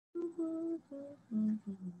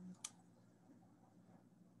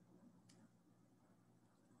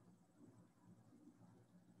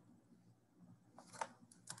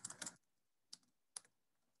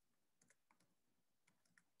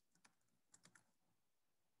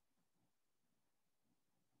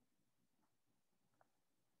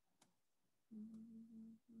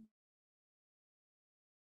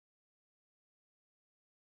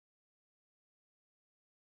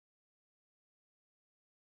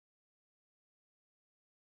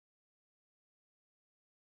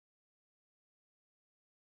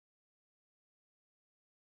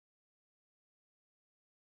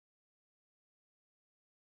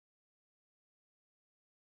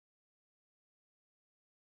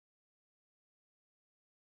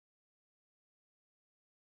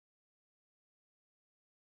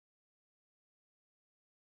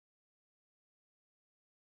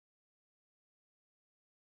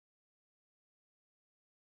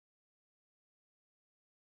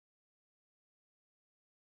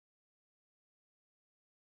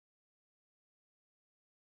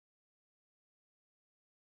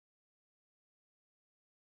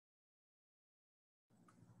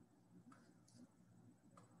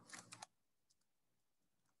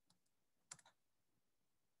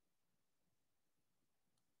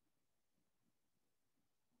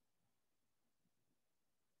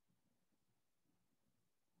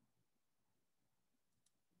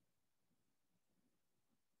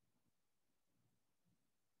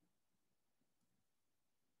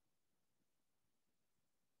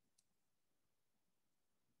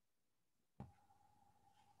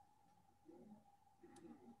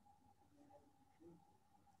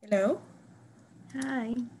Hello.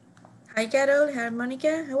 Hi. Hi, Carol. Hi,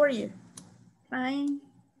 Monica. How are you? Fine.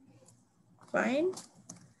 Fine.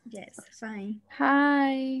 Yes, fine.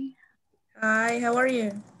 Hi. Hi, how are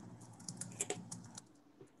you?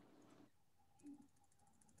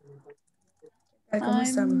 ¿Cómo I'm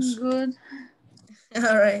estamos? good.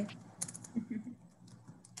 All right.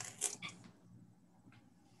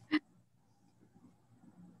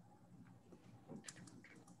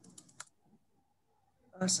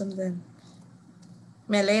 Awesome then.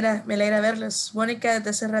 Me alegra verlos. Mónica,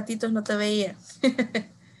 desde hace ratitos no te veía.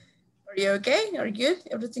 Are you okay? Are you good?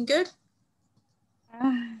 Everything good?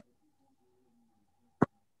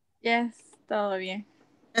 Yes, todo bien.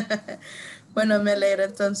 Bueno, me alegra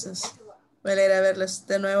entonces. Me alegra verlos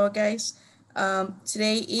de nuevo, guys.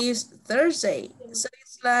 Today is Thursday, so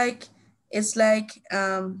it's like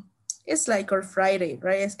our Friday,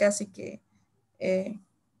 right? Es casi que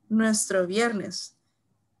nuestro viernes.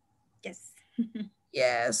 Yes.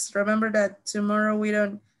 Yes, remember that tomorrow we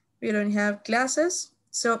don't have classes.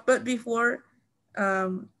 So, but before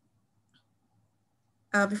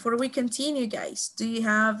we continue, guys, do you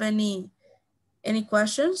have any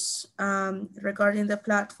questions regarding the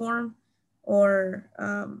platform or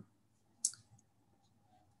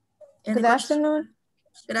any Good questions? afternoon.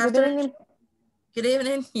 Good Good afternoon. evening. Good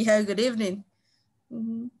evening. Yeah, good evening.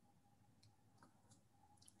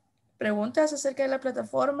 Preguntas acerca de la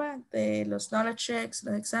plataforma, de los knowledge checks,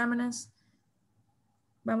 los exámenes.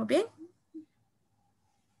 ¿Vamos bien?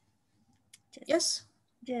 Yes?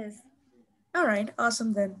 Yes. All right,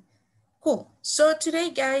 awesome then. Cool. So today,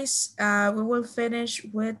 guys, we will finish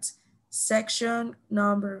with section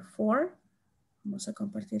number 4. Vamos a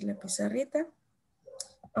compartir la pizarrita.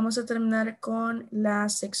 Vamos a terminar con la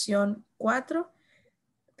sección 4.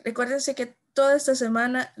 Recuérdense que toda esta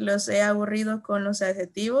semana los he aburrido con los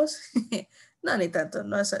adjetivos. No, ni tanto,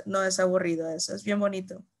 no es aburrido eso, es bien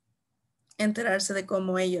bonito enterarse de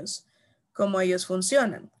cómo ellos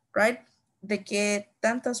funcionan, right? De qué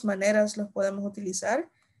tantas maneras los podemos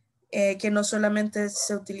utilizar, que no solamente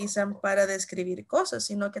se utilizan para describir cosas,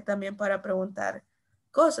 sino que también para preguntar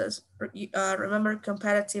cosas. Remember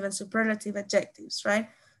comparative and superlative adjectives, right?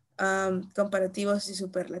 Comparativos y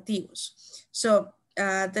superlativos. So,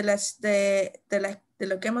 de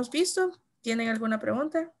lo que hemos visto, ¿tienen alguna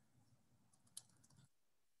pregunta?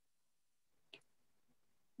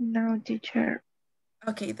 No, teacher.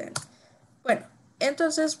 Ok, then. Bueno,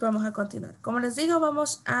 entonces vamos a continuar. Como les digo,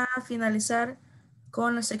 vamos a finalizar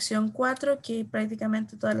con la sección 4, que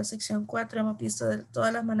prácticamente toda la sección 4 hemos visto de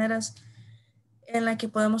todas las maneras en la que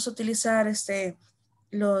podemos utilizar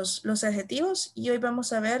los adjetivos, y hoy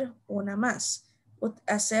vamos a ver una más.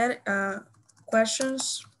 Hacer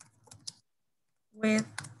questions with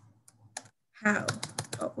how.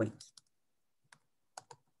 Oh, wait.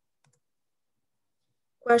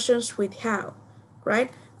 Questions with how, right?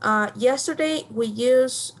 Yesterday we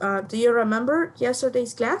used, do you remember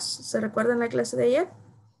yesterday's class? ¿Se recuerdan la clase de ayer?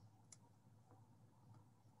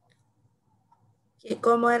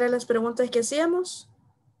 ¿Cómo eran las preguntas que hacíamos?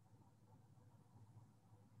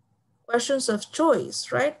 Questions of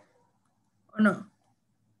choice, right? ¿O no?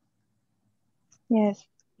 Yes.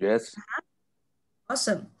 Yes.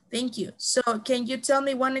 Awesome. Thank you. So can you tell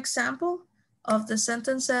me one example of the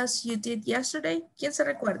sentences you did yesterday? ¿Quién se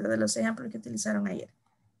recuerda de los ejemplos que utilizaron ayer?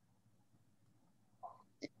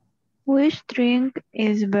 Which drink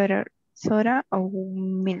is better, soda or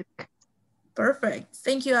milk? Perfect.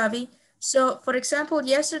 Thank you, Avi. So, for example,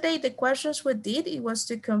 yesterday, the questions we did, it was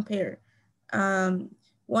to compare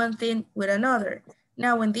one thing with another.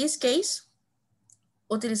 Now, in this case,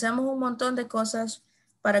 utilizamos un montón de cosas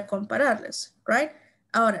para compararles, right?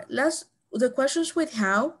 Ahora, the questions with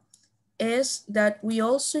how is that we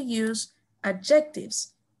also use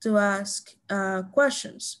adjectives to ask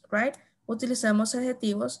questions, right? Utilizamos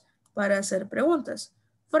adjetivos para hacer preguntas.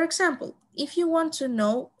 For example, if you want to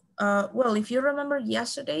know, well, if you remember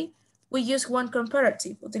yesterday, we used one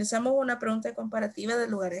comparative. Utilizamos una pregunta comparativa de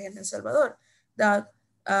lugares en El Salvador. That,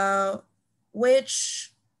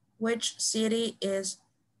 which city is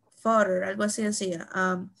farther? Algo así decía.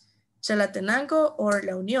 Chalatenango or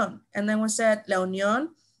La Unión? And then we said La Unión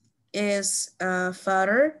is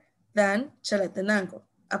farther than Chalatenango,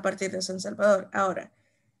 a partir de San Salvador. Ahora,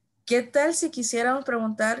 ¿qué tal si quisiéramos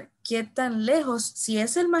preguntar qué tan lejos, si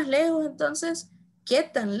es el más lejos, entonces, qué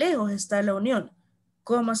tan lejos está La Unión?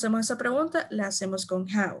 ¿Cómo hacemos esa pregunta? La hacemos con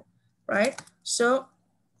how, right? So,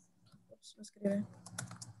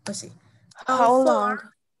 pues sí. How long?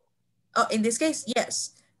 Oh, in this case,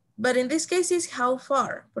 yes. But in this case is how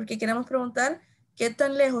far, porque queremos preguntar qué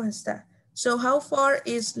tan lejos está. So how far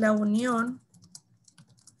is La Unión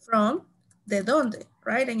from, ¿de dónde?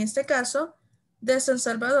 Right? En este caso, de San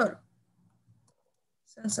Salvador.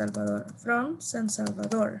 San Salvador, from San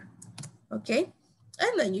Salvador. Okay?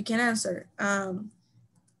 And then you can answer.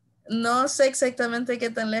 No sé exactamente qué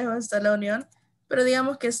tan lejos está La Unión, pero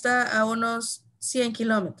digamos que está a unos 100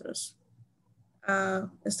 kilómetros.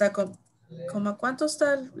 Está ¿cómo a cuánto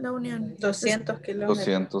está La Unión? 200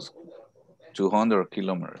 kilómetros. 200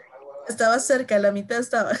 kilometers. Estaba cerca, la mitad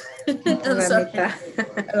estaba. A la Sorry. mitad.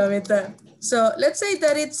 A la mitad. So let's say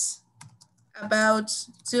that it's about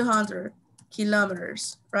 200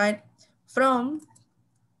 kilometers, right? From,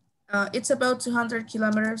 it's about 200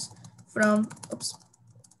 kilometers from, oops,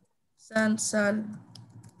 San Sal,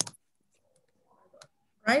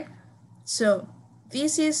 right? So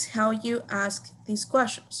this is how you ask these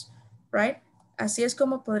questions, right? Así es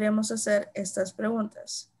como podríamos hacer estas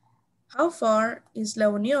preguntas. How far is La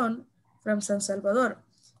Unión from San Salvador?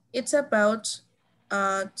 It's about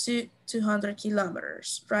 200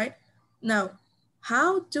 kilometers, right? Now,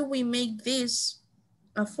 how do we make this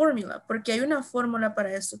a formula? Porque hay una fórmula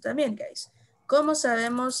para esto también, guys. ¿Cómo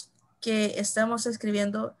sabemos que estamos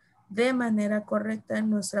escribiendo de manera correcta en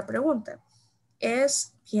nuestra pregunta?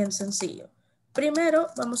 Es bien sencillo. Primero,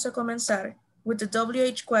 vamos a comenzar with the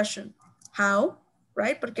WH question. How,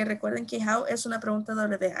 right? Porque recuerden que how es una pregunta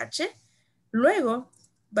WH. Luego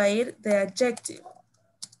va a ir the adjective.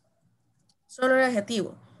 Solo el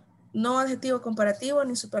adjetivo. No adjetivo comparativo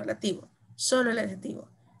ni superlativo. Solo el adjetivo.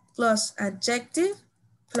 Plus adjective,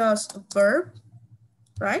 plus verb,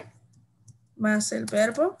 right? Más el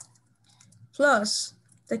verbo, plus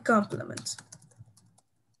the complement.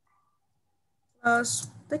 Plus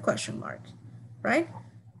the question mark, right?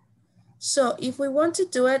 So if we want to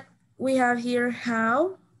do it, we have here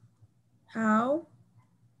how,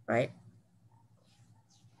 right?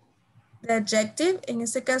 The adjective, en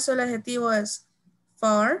este caso el adjetivo es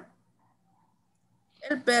far.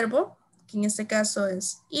 El verbo, que en este caso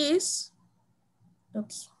es is.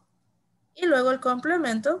 Oops. Y luego el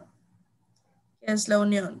complemento, que es La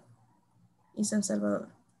Unión y San Salvador,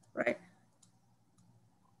 right?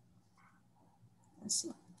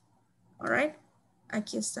 Así. All right.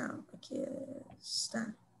 Aquí está. Aquí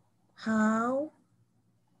está. How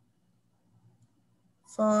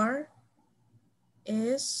far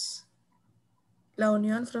is La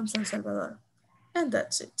Unión from San Salvador? And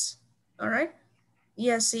that's it. All right. Y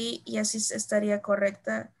así estaría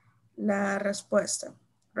correcta la respuesta,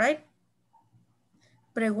 right?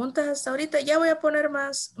 Preguntas hasta ahorita. Ya voy a poner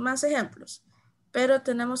más ejemplos. Pero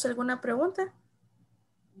 ¿tenemos alguna pregunta?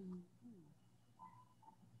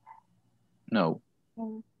 No.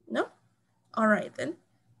 No. All right then.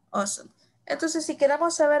 Awesome. Entonces, si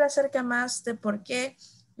queremos saber acerca más de por qué,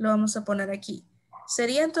 lo vamos a poner aquí.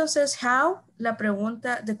 Sería entonces how, la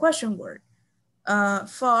pregunta, the question word.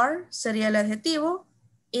 Far sería el adjetivo.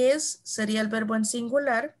 Is sería el verbo en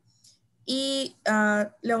singular. Y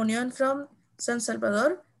La Unión from San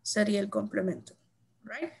Salvador sería el complemento.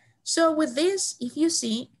 Right? So with this, if you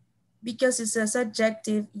see, because it says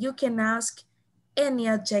adjective, you can ask any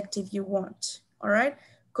adjective you want, all right?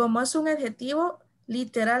 Como es un adjetivo,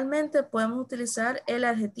 literalmente podemos utilizar el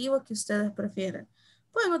adjetivo que ustedes prefieran.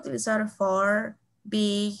 Pueden utilizar far,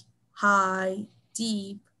 big, high,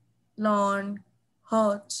 deep, long,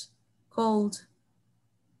 hot, cold,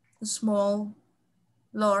 small,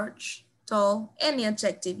 large, tall, any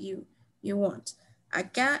adjective you want.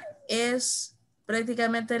 Acá es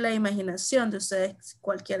prácticamente la imaginación de ustedes,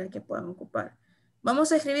 cualquiera que puedan ocupar.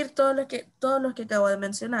 Vamos a escribir todos los que acabo de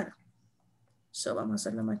mencionar. So, vamos a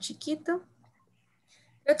hacerlo más chiquito.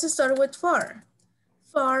 Let's start with far.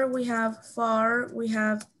 Far, we have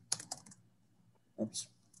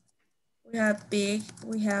big,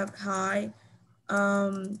 we have high,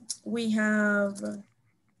 we have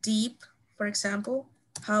deep, for example.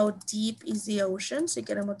 How deep is the ocean? Si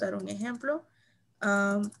queremos dar un ejemplo.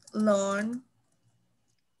 Long,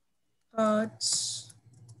 hot,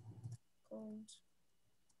 cold,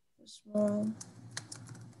 small,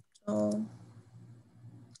 tall.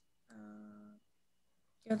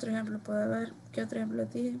 ¿Qué otro ejemplo puede haber? ¿Qué otro ejemplo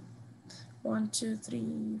dije? 1, 2,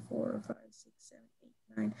 3, 4, 5, 6, 7,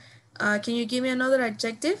 8, 9. Can you give me another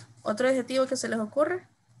adjective? ¿Otro adjetivo que se les ocurre?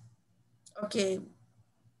 Okay.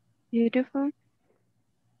 Beautiful.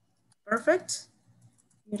 Perfect.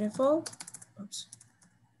 Beautiful. Oops.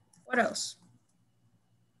 What else?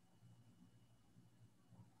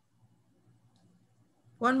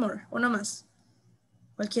 One more. Uno más.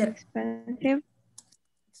 Cualquiera. Expensive.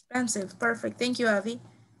 Expensive. Perfect. Thank you, Avi.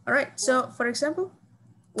 All right. So, for example,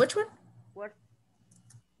 which one? Worst.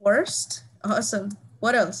 Worst. Awesome.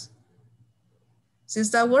 What else? Si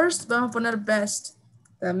está worst, vamos a poner best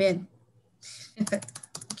también.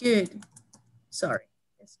 Good. Sorry.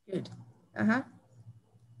 It's good. Ajá.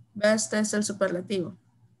 Best es el superlativo.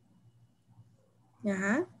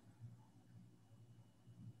 Ajá.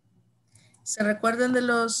 ¿Se recuerdan de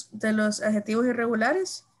los adjetivos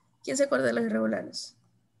irregulares? ¿Quién se acuerda de los irregulares?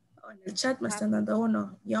 Oh, en el chat me están dando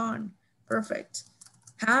uno. Yawn. Perfect.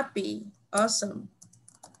 Happy. Awesome.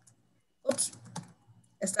 Oops.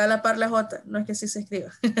 Está a la par la J. No es que así se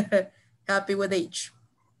escriba. Happy with H.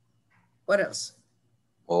 What else?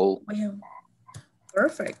 Old.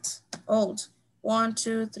 Perfect. Old. 1,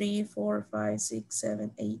 2, 3, 4, 5, 6,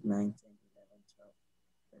 7, 8, 9, 10, 11, 12,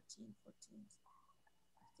 13, 14,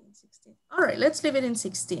 15, 16. All right, let's leave it in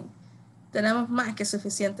 16. Tenemos más que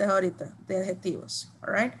suficientes ahorita de adjetivos.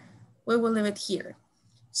 All right, we will leave it here.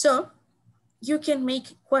 So, you can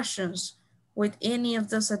make questions with any of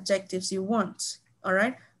those adjectives you want. All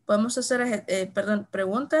right, podemos hacer,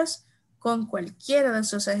 preguntas con cualquiera de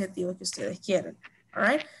esos adjetivos que ustedes quieran. All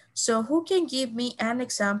right, so who can give me an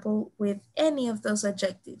example with any of those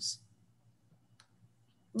adjectives?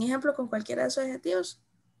 Un ejemplo con cualquiera de esos adjetivos.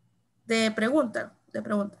 De pregunta.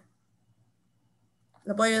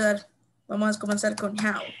 Lo puedo ayudar. Vamos a comenzar con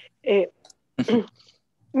how.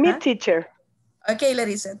 Me, Huh? teacher. Okay,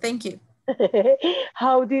 Larissa, thank you.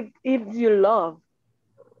 How deep is your love?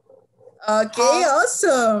 Okay,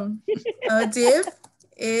 awesome. How deep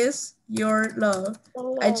is your love?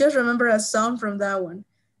 I just remember a song from that one.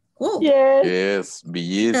 Cool. Yes. Yes,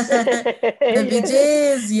 Bee Gees. The Bee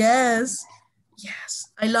Gees, yes.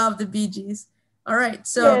 Yes, I love the Bee Gees. All right,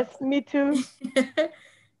 so. Yes, me too.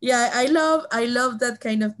 Yeah, I love that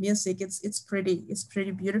kind of music. It's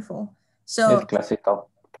pretty beautiful. So It's classical.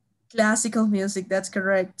 Classical music, that's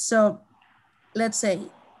correct. So let's say,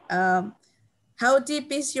 how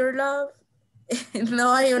deep is your love?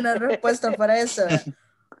 No hay una respuesta para eso.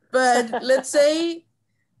 But let's say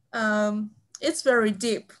it's very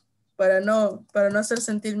deep, para no hacer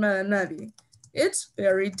sentir mal a nadie. It's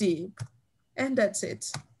very deep. And that's it,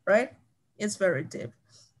 right? It's very deep.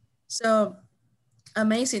 So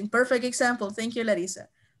amazing, perfect example. Thank you, Larissa.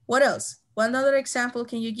 What else? One other example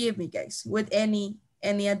can you give me, guys, with any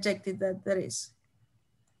adjective that is?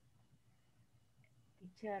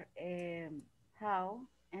 Teacher, how,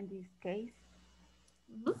 in this case,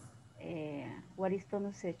 what is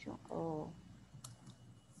tono hecho o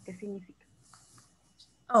qué significa?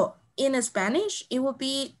 Oh, in Spanish, it would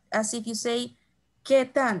be as if you say, ¿qué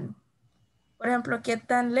tan? Por ejemplo, ¿qué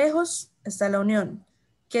tan lejos está la unión?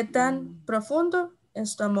 ¿Qué tan profundo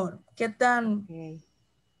es tu amor? ¿Qué tan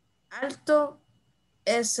alto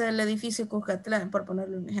es el edificio Cuscatlán? Por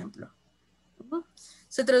ponerle un ejemplo.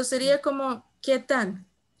 Se traduciría como ¿qué tan?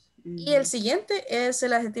 Y el siguiente es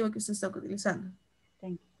el adjetivo que usted está utilizando.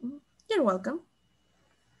 Thank you. You're welcome.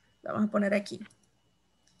 Lo vamos a poner aquí.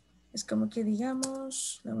 Es como que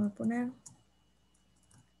digamos, le vamos a poner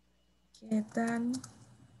 ¿qué tan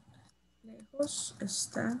lejos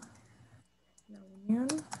está la unión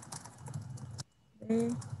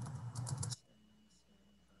de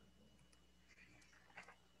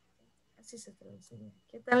Así se traduciría.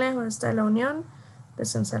 ¿Qué tan lejos está la Unión de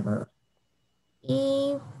San Salvador?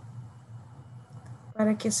 Y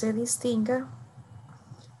para que se distinga,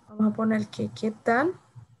 vamos a poner que qué tan.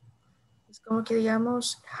 Es como que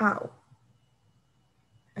digamos how.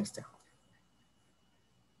 Ahí está.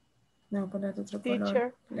 Vamos a poner otro color.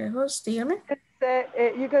 Teacher, Lejos, dígame.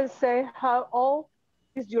 you can say, how old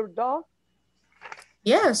is your dog?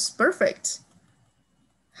 Yes, perfect.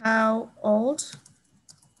 How old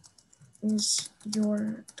is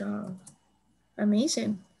your dog?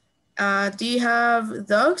 Amazing. Do you have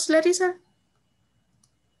dogs, Larissa?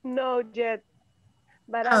 No, yet,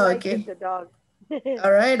 but I Oh, like okay. the dog.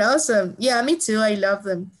 All right, awesome. Yeah, me too. I love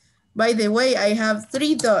them. By the way, I have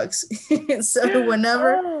 3 dogs. So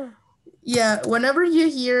whenever you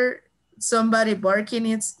hear somebody barking,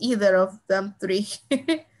 it's either of them 3.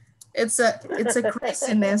 It's a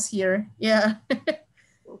craziness here. Yeah.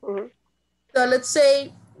 So let's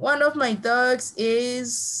say one of my dogs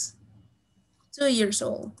is 2 years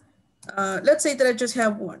old. Let's say that I just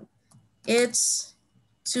have one. It's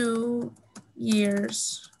 2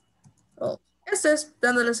 years old. Este es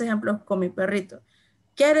dándoles ejemplos con mi perrito.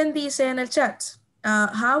 Karen dice en el chat,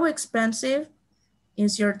 how expensive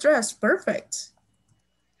is your dress? Perfect.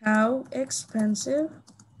 How expensive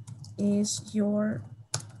is your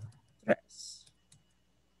dress?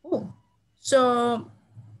 Cool. So,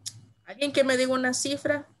 alguien que me diga una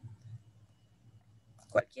cifra,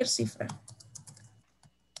 cualquier cifra.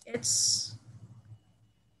 It's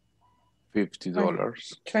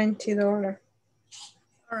 $50. $20.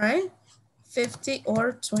 all right. 50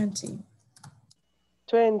 or 20.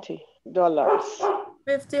 $20.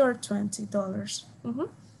 50 or $20.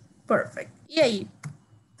 Perfect. Y ahí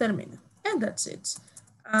termina. And that's it.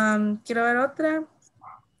 Quiero ver otra.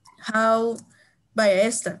 How, vaya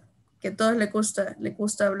esta, que a todos le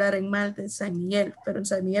gusta hablar en mal de San Miguel, pero en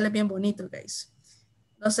San Miguel es bien bonito, guys.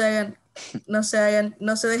 No se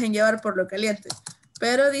dejen llevar por lo caliente.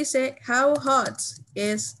 Pero dice, how hot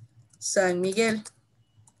is San Miguel?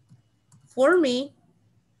 For me,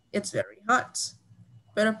 it's very hot.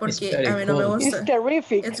 Pero porque a mí no me gusta. It's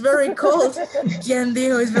terrific. It's very cold. ¿Quién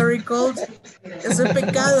dijo it's very cold? Eso es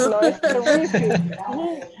pecado. No, it's terrific.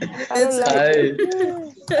 I don't like it.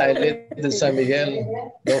 I live in San Miguel.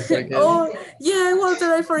 Don't forget. Oh, yeah,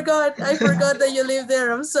 Walter, I forgot that you live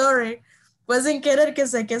there. I'm sorry. Pues sin querer que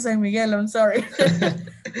saqué San Miguel, I'm sorry.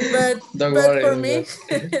 but Don't worry, for me,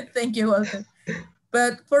 thank you, Walter.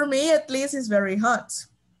 But for me, at least, it's very hot.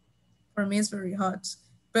 For me, it's very hot.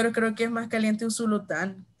 Pero creo que es más caliente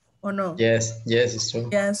Usulután, ¿o no? Yes, it's true.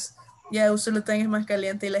 Yes. Yeah, Usulután es más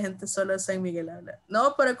caliente y la gente solo de San Miguel habla.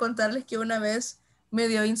 No, para contarles que una vez me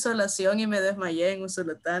dio insolación y me desmayé en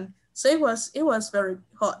Usulután. So it was very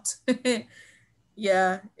hot.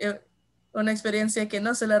 Yeah, una experiencia que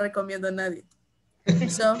no se la recomiendo a nadie.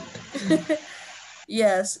 So,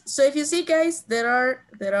 yes. So if you see, guys, there are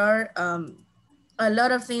a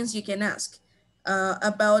lot of things you can ask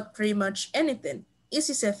about pretty much anything. Y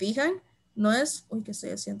si se fijan, no es... Uy, ¿qué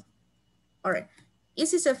estoy haciendo? All right. Y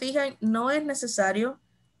si se fijan, no es necesario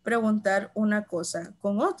preguntar una cosa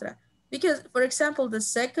con otra. Because, for example, the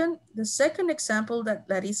second example that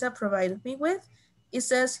Larissa provided me with, it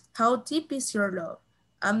says, how deep is your love?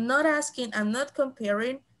 I'm not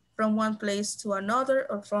comparing from one place to another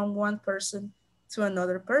or from one person to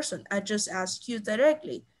another person. I just ask you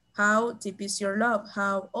directly, how deep is your love?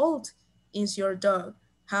 How old is your dog?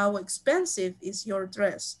 How expensive is your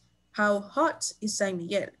dress? How hot is San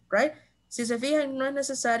Miguel, right? Si se fijan, no es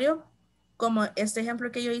necesario, como este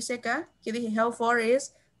ejemplo que yo hice acá, que dije, how far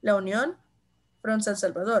is la Unión from San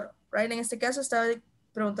Salvador, right? En este caso estaba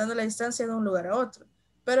preguntando la distancia de un lugar a otro,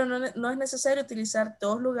 pero no es necesario utilizar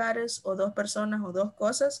 2 lugares o 2 personas o 2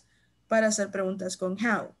 cosas para hacer preguntas con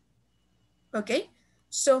how. ¿Ok?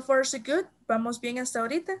 So far so good. ¿Vamos bien hasta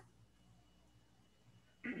ahorita?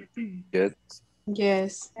 Good.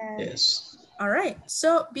 Yes. Yes. All right.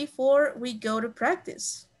 So before we go to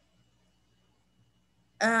practice,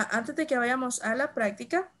 antes de que vayamos a la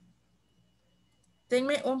práctica,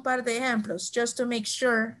 denme un par de ejemplos just to make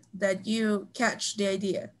sure that you catch the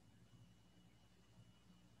idea.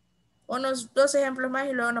 Unos 2 ejemplos más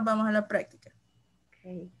y luego nos vamos a la práctica.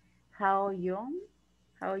 Okay. How young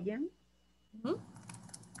are you?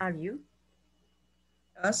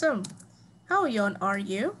 Awesome. How young are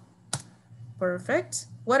you? Perfect.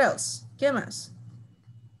 What else? ¿Qué más?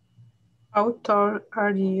 How tall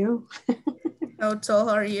are you? How tall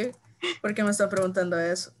are you? ¿Por qué me está preguntando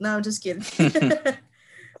eso? No, I'm just kidding.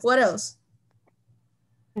 What else?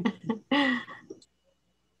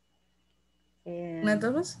 ¿Una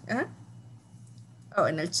más? Oh,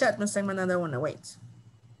 en el chat me están mandando una. Wait.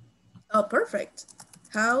 Oh, perfect.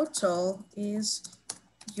 How tall is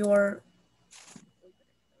your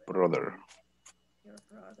Brother.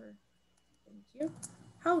 brother? Thank you.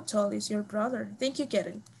 How tall is your brother? Thank you,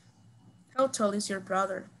 Karen. How tall is your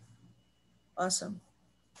brother? Awesome.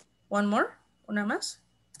 One more? Una más?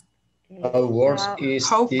 How worse is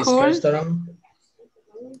How this cool? restaurant?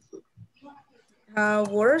 How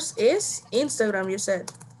worse is Instagram, you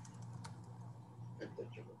said.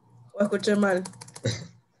 O escuché mal.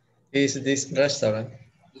 Is this restaurant?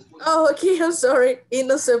 Oh, okay, I'm sorry. Y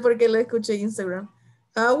no sé por qué le escuché Instagram.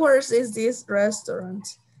 How worse is this restaurant?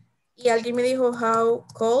 Y alguien me dijo how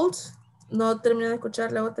cold. No terminé de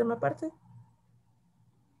escuchar la última parte.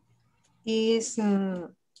 Is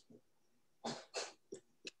el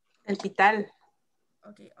pital.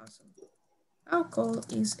 Okay, awesome. How cold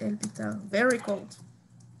is El Pital? Very cold.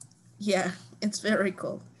 Yeah, it's very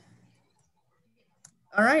cold.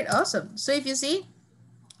 All right, awesome. So if you see,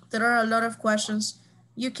 there are a lot of questions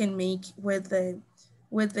you can make with the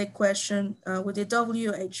question, with the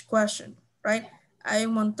WH question, right? Hay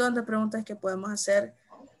un montón de preguntas que podemos hacer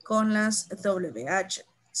con las WH.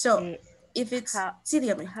 So, if it's, sí,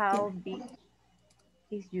 dígame. How big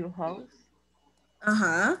is your house?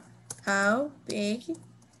 How big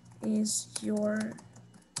is your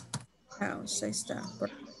house? Ahí está.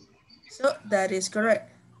 So that is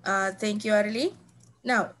correct. Thank you, Arely.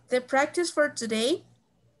 Now, the practice for today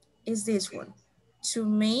is this one. To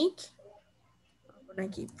make, I'm gonna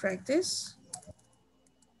keep practice.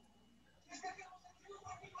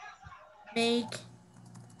 Make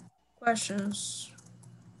questions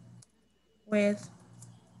with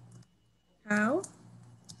how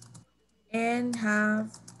and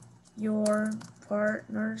have your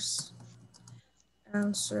partners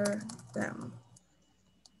answer them.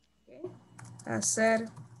 Okay. Hacer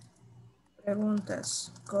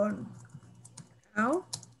preguntas con how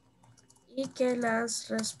y que las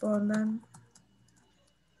respondan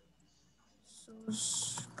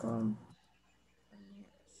sus compañeros.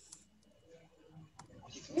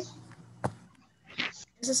 Okay.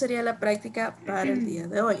 Esa sería la práctica para el día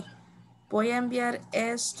de hoy. Voy a enviar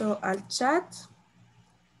esto al chat.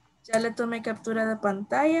 Ya le tomé captura de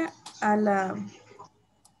pantalla a la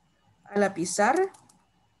pizarra.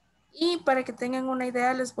 Y para que tengan una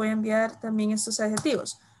idea, les voy a enviar también estos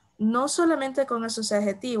adjetivos. No solamente con esos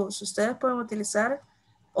adjetivos, ustedes pueden utilizar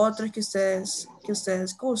otros que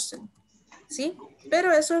ustedes gusten, ¿sí?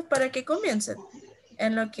 Pero eso es para que comiencen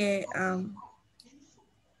en lo que,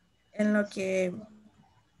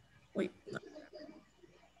 uy, no.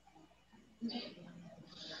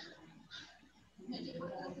 Ahí está.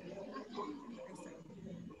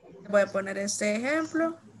 Voy a poner este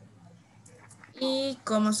ejemplo y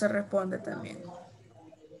cómo se responde también.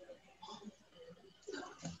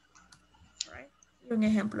 Right? Y un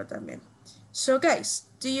ejemplo también. So guys,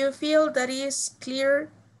 do you feel that is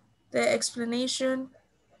clear the explanation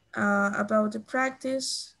about the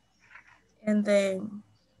practice and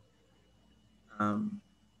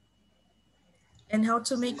and how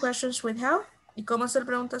to make questions with how? ¿Y cómo hacer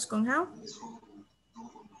preguntas con how?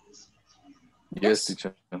 Yes,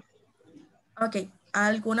 teacher. Ok,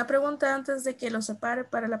 ¿alguna pregunta antes de que lo separe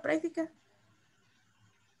para la práctica?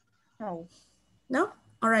 No. ¿No?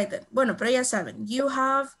 All right then. Bueno, pero ya saben, you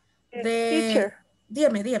have the... Teacher,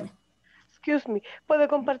 Dígame. excuse me. ¿Puede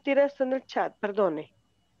compartir esto en el chat? Perdone.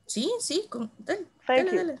 Sí, dale,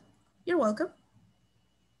 Thank you. dale. You're welcome.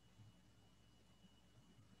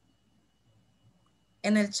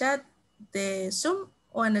 ¿En el chat de Zoom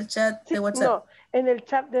o en el chat de WhatsApp? No, en el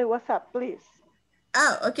chat de WhatsApp, please.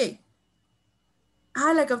 Ah, ok.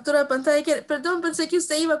 Ah, la captura de pantalla. Perdón, pensé que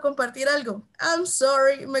usted iba a compartir algo. I'm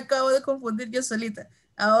sorry, me acabo de confundir yo solita.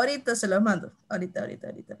 Ahorita se los mando. Ahorita,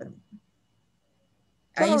 permítame.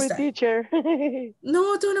 Ahí Sorry, está. teacher.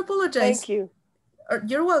 No, don't apologize. Thank you.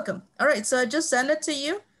 You're welcome. All right, so I just send it to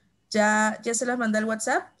you. Ya se las mandé al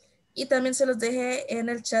WhatsApp. Y también se los dejé en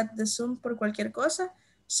el chat de Zoom por cualquier cosa.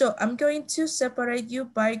 So I'm going to separate you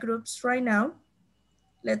by groups right now.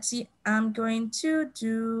 Let's see, I'm going to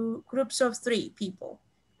do groups of 3 people.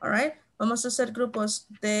 All right, vamos a hacer grupos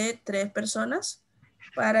de 3 personas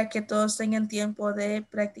para que todos tengan tiempo de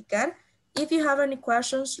practicar. If you have any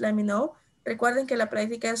questions, let me know. Recuerden que la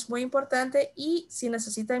práctica es muy importante y si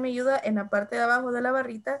necesitan mi ayuda, en la parte de abajo de la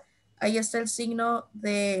barrita, ahí está el signo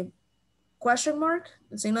de question mark,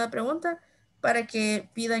 el signo de pregunta, para que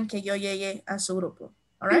pidan que yo llegue a su grupo.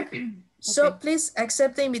 All right? So please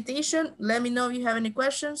accept the invitation. Let me know if you have any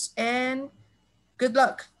questions and good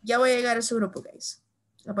luck. Ya voy a llegar a su grupo, guys.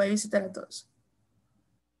 La voy a visitar a todos.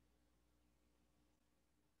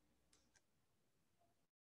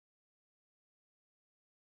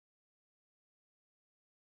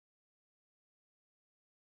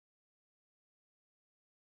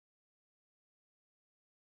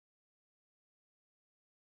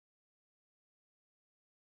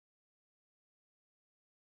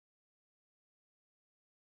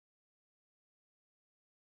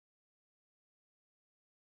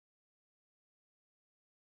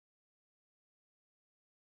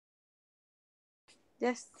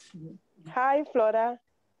 Yes. Hi, Flora.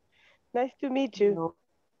 Nice to meet you. Hello.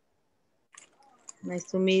 Nice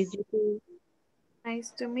to meet you too. Nice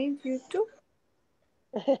to meet you too.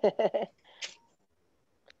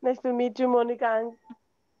 Nice to meet you, Monica.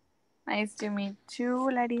 Nice to meet you,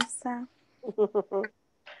 Larissa.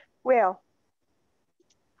 Well,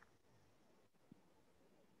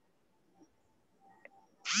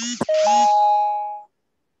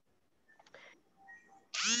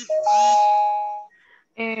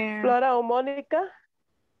 Flora or Monica,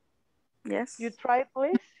 Yes. you try,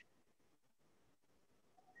 please.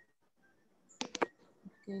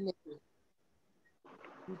 Okay, le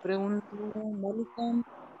pregunto, Mónica,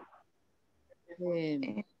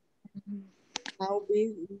 Eh, how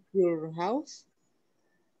big is your house?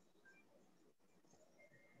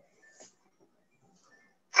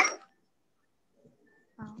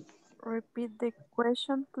 Repeat the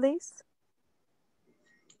question, please.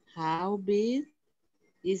 How big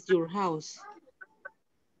is your house?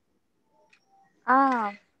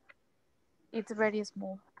 It's very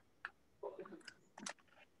small.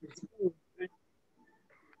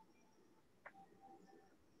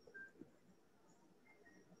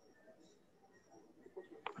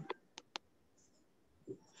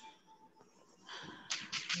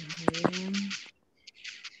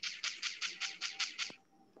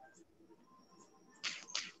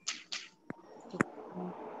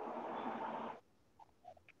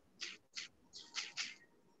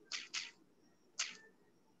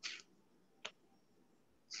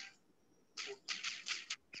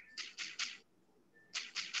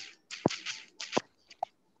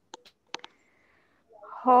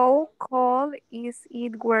 How cold is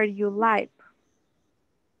it where you live?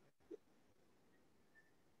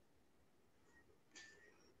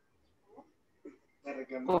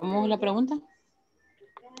 ¿Cómo es la pregunta?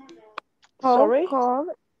 Sorry?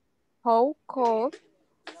 How cold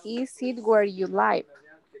is it where you live?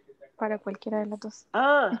 Para cualquiera de las dos.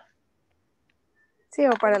 Sí,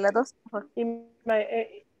 o para las dos. In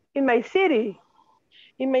my city.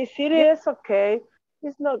 In my city, Yep. it's okay.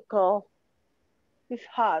 It's not cold. It's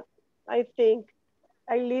hot. I think.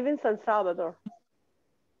 I live in San Salvador.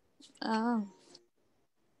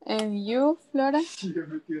 And you, Flora? It's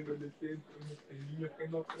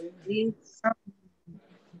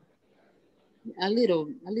a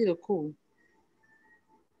little cool.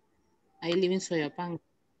 I live in Soyapan.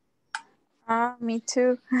 Me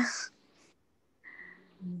too.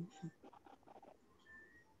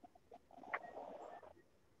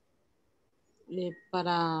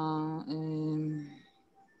 Para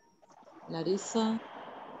Larissa.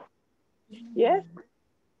 Yes?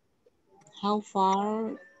 How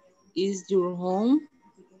far is your home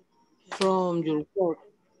from your work?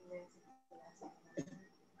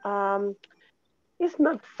 It's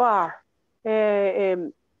not far.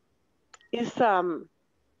 It's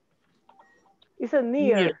a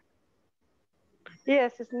near.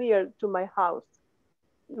 Yes, it's near to my house.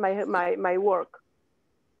 My work.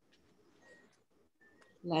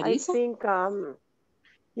 Larissa? I think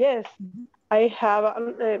yes. I have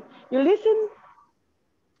you listen?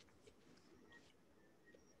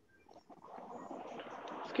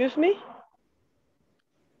 Excuse me?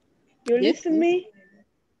 You Yes, listen yes. me?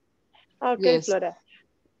 Okay, Yes. Flora.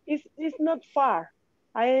 It's not far.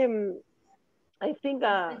 I think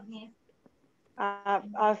 5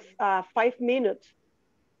 minutes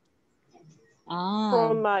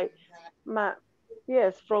from my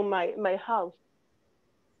yes, from my house.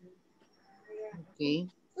 Okay.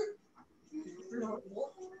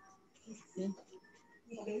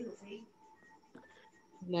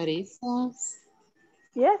 Larissa,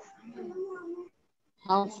 Yes.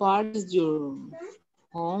 how far is your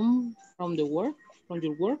home from the work? From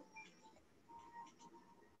your work?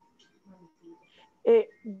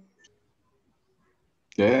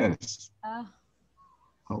 Yes.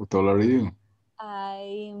 How tall are you?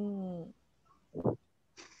 I'm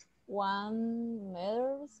 1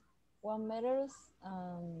 meters,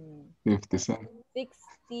 50 cents.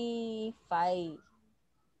 65.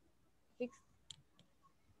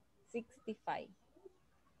 65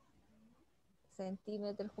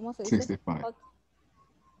 centímetros. ¿Cómo se dice? 65.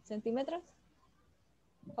 Centímetros?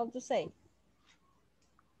 How to say?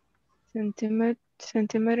 Centimeters?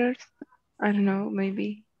 I don't know,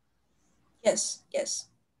 maybe. Yes, yes.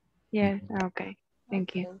 Yes, okay.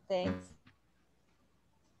 Thank you. Thanks.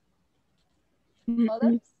 Mhm.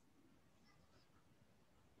 Others?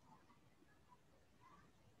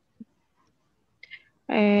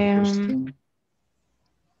 Question.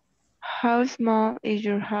 How small is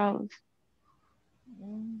your house?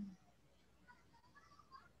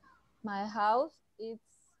 My house is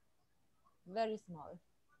Very small.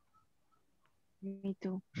 Me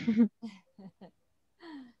too.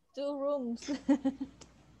 2 rooms.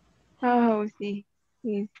 Oh, see,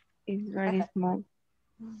 it's very small.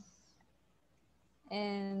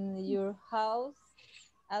 And your house,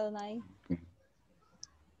 Adonai?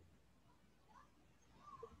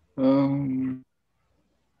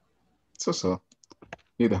 So.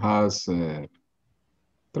 It has 3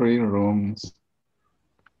 rooms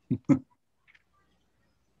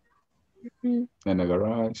Mhm. and a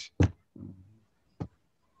garage.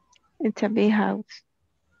 It's a big house.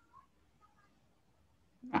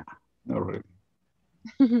 Not really.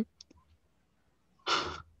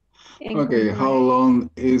 In Okay, how comparison, long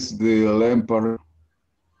is the Lampard?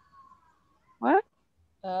 what?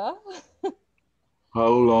 Uh, How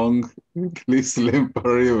long is Lampard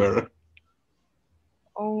River?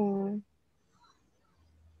 Oh,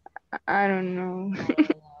 I don't know. I don't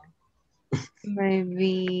know.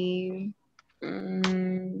 Maybe,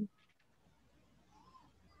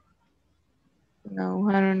 no,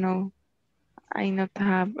 I don't know. I not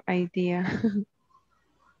have idea.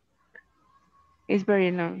 It's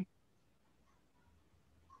very long.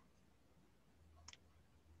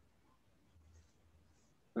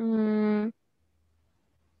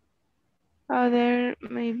 Other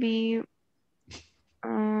maybe,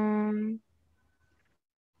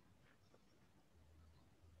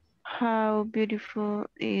 how beautiful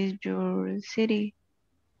is your city?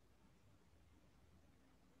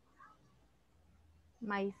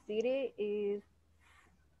 My city is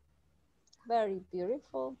very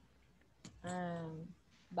beautiful,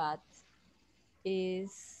 but is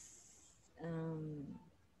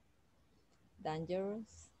dangerous.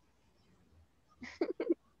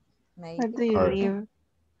 What do Maybe. you Are, live?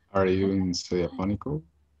 are you in Sayapanico?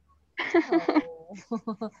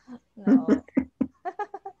 No, no.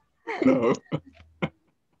 No.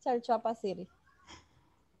 Chalchuapa City.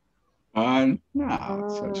 No,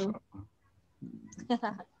 Oh,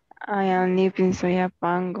 I am living in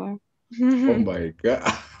Soyapango. oh my God.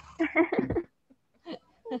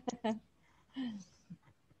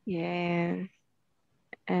 Yes,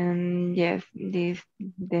 and yes, this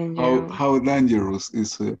dangerous How dangerous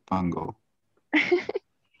is Pango?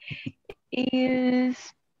 is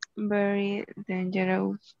very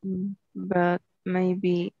dangerous, but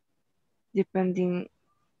maybe depending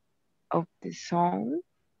of the song.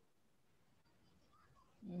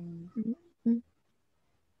 Mm,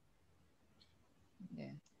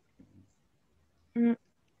 Yeah.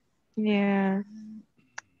 Yeah.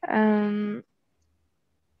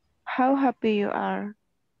 How happy you are?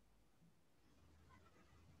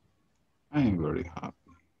 I am very happy.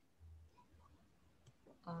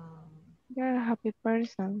 You're a happy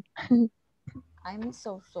person. I'm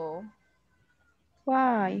so.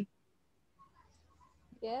 Why?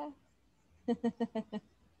 Yeah.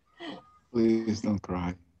 Please don't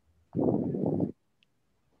cry.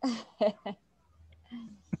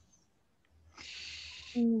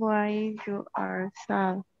 Why you are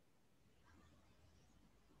sad?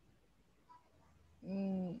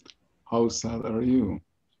 How sad are you?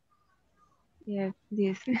 Yes,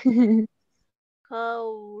 this.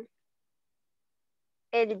 Cold.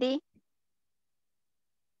 LD.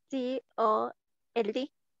 COLD.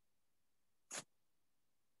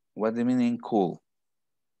 What do you mean in cool?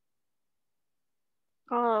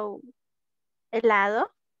 Cold. Helado.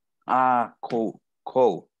 Ah, cool,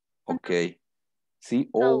 cold. Okay.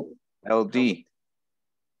 Cold. COLD.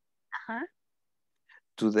 Uh-huh.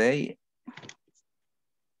 Today,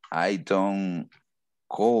 I don't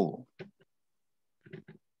cold.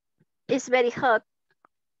 It's very hot.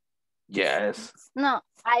 Yes. No,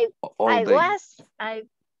 All day.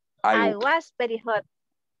 I was very hot.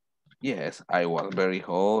 Yes, I was very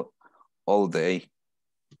hot all day.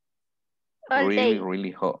 All Really, day.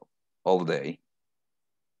 really hot all day.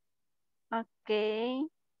 Okay.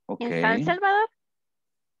 Okay. In San Salvador?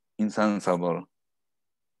 In San Salvador.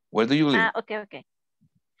 Where do you live? Okay.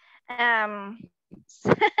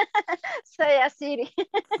 Soya City.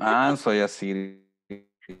 Soya City.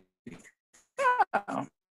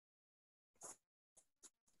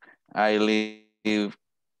 I live.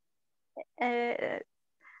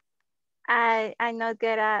 I not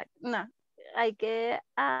get no. I get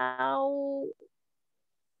out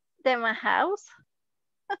de my house.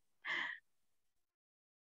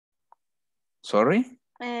 Sorry?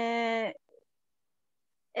 I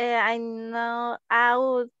know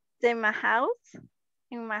out de my house.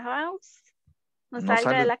 In my house. No No salgo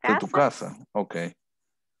de sales la de tu casa. casa. Okay.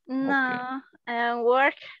 No, Okay. I am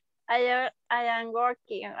work. I am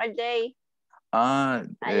working all day. I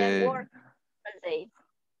am work all day.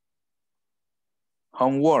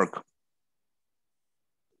 Homework.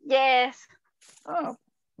 Yes. Oh,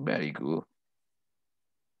 very good.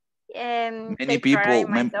 And Many take care people, of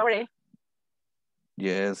my daughter.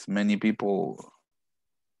 yes, many people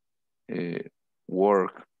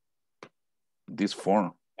work this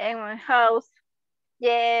form. In my house.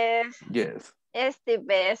 Yes. Yes. It's the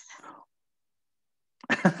best.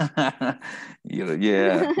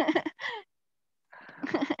 Yeah.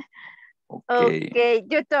 Okay. Okay,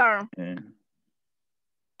 your turn.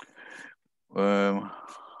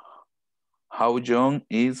 How young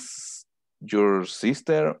is your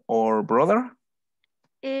sister or brother?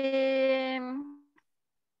 It's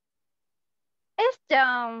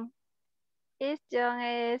young. It's young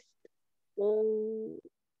is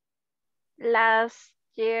last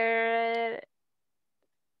year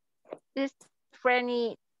is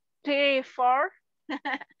 23, 24.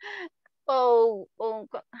 How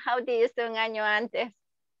do you say un año antes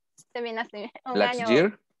de mi nacimiento? Last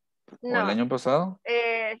year? No. ¿O el año pasado?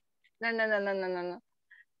 No.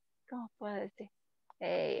 ¿Cómo puedo decir?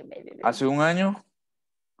 ¿Hace un año?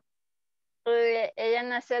 Ella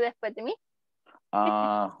nació después de mí.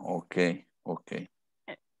 Ah, okay. It's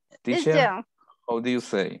Teacher, young. how do you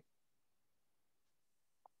say?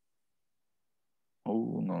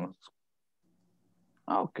 Oh, no.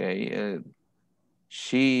 Okay.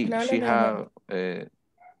 She have,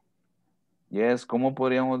 yes, ¿cómo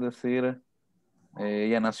podríamos decir?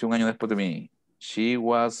 Ella nació un año después de mí. She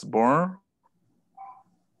was born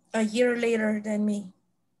a year later than me.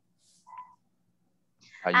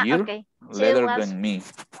 a year Okay. later than me.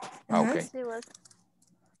 Okay. She was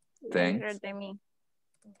Thanks. later than me.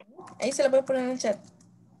 Ahí se la voy a poner en el chat.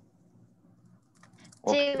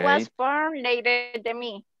 She was born later than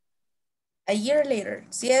me. A year later.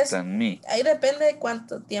 Si es, than me. Ahí depende de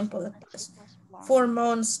cuánto tiempo después. 4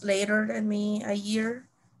 months later than me, a year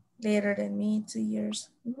later than me, 2 years.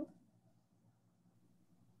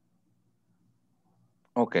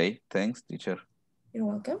 Okay, thanks, teacher. You're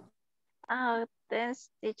welcome. Thanks,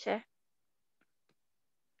 teacher.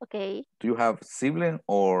 Okay. Do you have sibling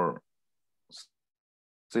or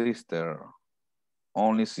sister?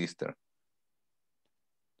 Only sister.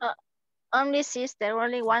 Only sister,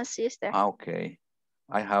 only one sister. Okay.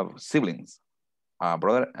 I have siblings, a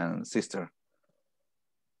brother and sister.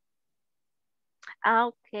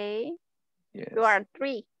 Okay. Yes. You are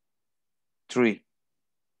 3. 3.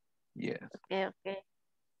 Yes. Okay.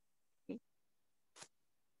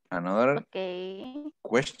 Another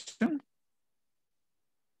question?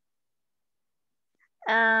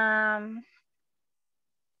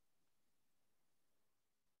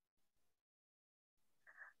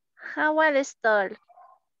 How tall?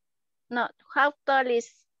 No, how tall is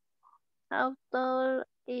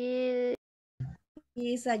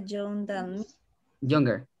He's a young than me.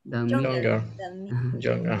 Younger than me. Younger. Than me.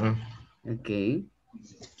 Young, Okay.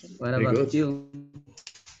 What Very about good. you?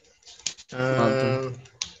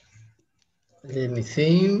 Let me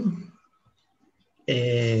think.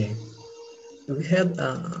 We had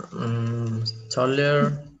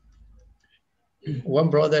taller. One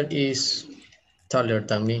brother is taller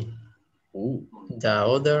than me. Ooh. The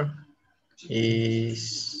other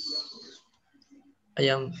is I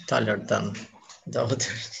am taller than the other.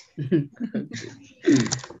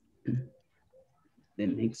 The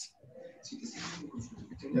next.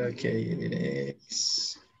 Okay,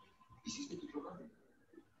 next.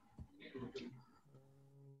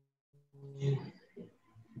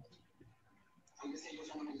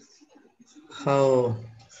 How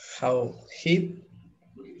hip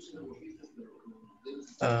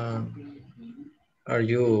are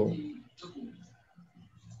you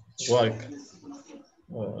walk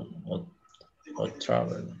or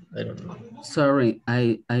travel? I don't know. Sorry,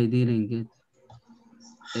 I didn't get.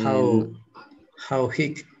 How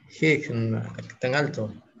hike tan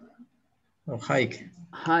alto or hike?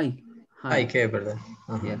 Hike, ¿verdad?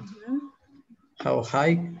 Yeah. How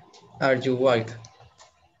high are you walk?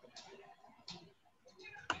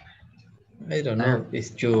 I don't know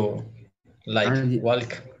if you like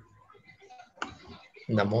walk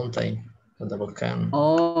in the mountain or the volcano.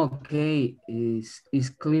 Okay, is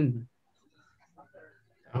clean.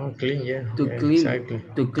 Oh, clean, yeah. Clean. Exactly.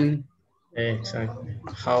 To clean. Exactly.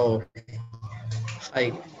 How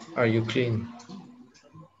high are you clean?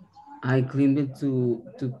 I cleaned it to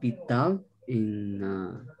Pital in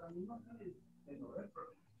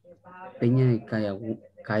Peña de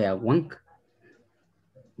Cayahuanca.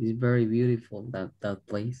 It's very beautiful that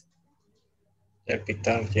place. Yeah,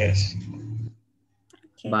 Pital, yes.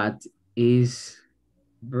 Okay. But is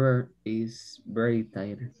very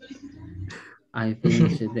tired. I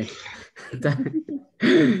finished it.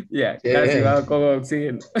 Yeah, casi va con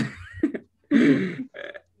oxígeno.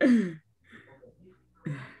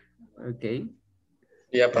 Ok.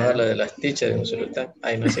 Y a pasar la de las teachers de un solo tan.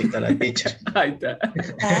 Ahí no se está la teacher. Ahí está.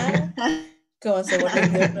 Ah, cómo se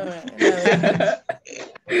burlan de uno.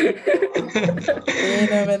 Sí,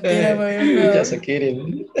 no, mentira, muy bien feo. Ya se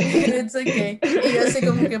quieren. It's okay. Y yo así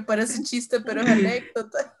como que parece chiste, pero es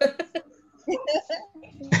anécdota.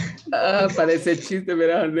 Ah, parece chiste,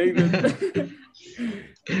 pero anécdota.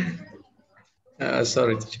 Ah,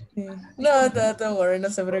 sorry, teacher. Sí. No, don't worry, no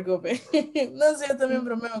se preocupe. No sé, yo también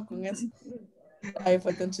bromeo con eso. Ay,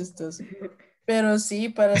 fue tan chistoso. Pero sí,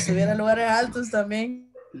 para subir a lugares altos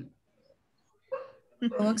también.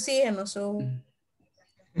 Con oxígeno,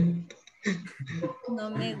 No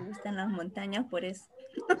me gustan las montañas por eso.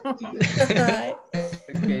 Ay.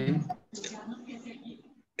 Okay.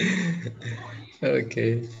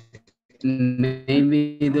 Okay.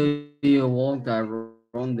 Maybe do you walk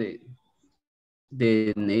around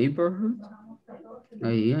the neighborhood?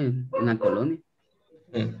 Ahí en la colonia.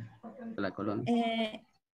 La colonia.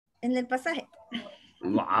 En el pasaje.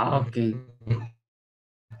 Wow, ok.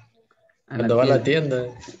 Cuando va a la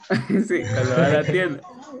tienda. Sí, cuando va a la tienda.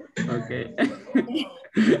 Ok.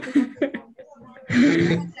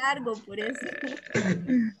 No cargo por eso.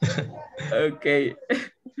 Ok.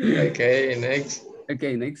 Okay, next.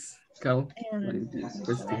 Okay, next. Cal, what is your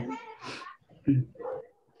question?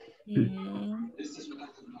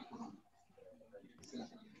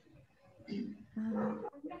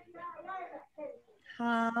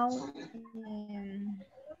 How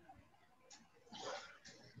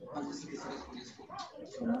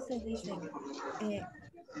 ¿cómo se dice?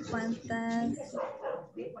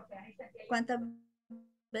 ¿Cuántas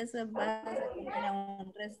veces vas a comer a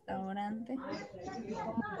un restaurante?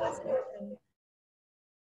 ¿Cómo puede ser esa pregunta?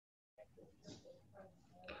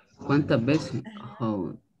 ¿Cuántas veces?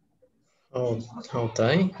 How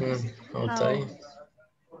time? How time?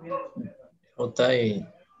 How time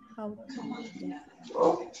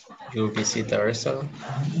you visit a restaurant?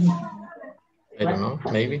 I don't know,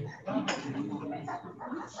 maybe.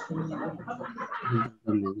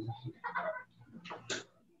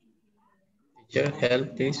 Teacher,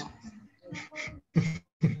 help, please.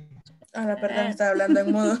 Ahora, perdón, estaba hablando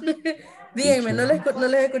en mudo. Díganme, no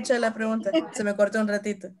les escuché la pregunta. Se me cortó un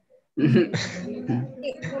ratito.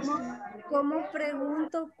 ¿Cómo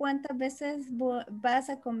pregunto cuántas veces vas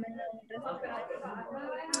a comer a un restaurante?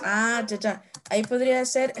 Ah, ya. Ahí podría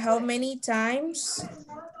ser, how many times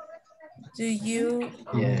do you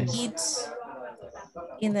eat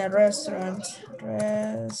in a restaurant?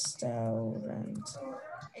 Restaurant.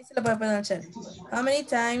 Ahí se lo puede poner en el chat. How many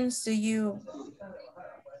times do you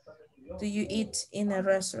eat in a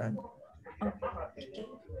restaurant?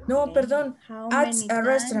 No, perdón. At a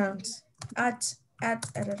restaurant. At a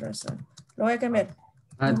restaurant. Lo voy a cambiar.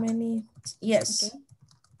 How many? Yes.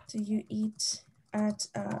 Do you eat at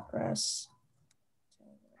a restaurant?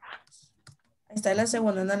 Ahí está la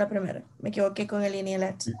segunda, no la primera. Me equivoqué con el in y el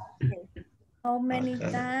at. How many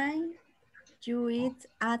times you eat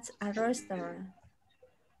at a restaurant?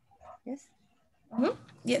 Yes.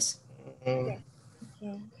 Yes. Okay.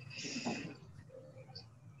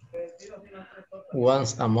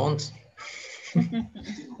 Once a month.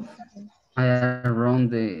 I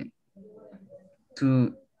around the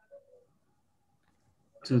two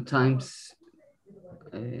times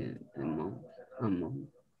a month.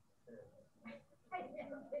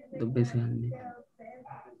 2 veces al mes.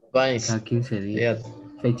 Twice. Cada 15 días.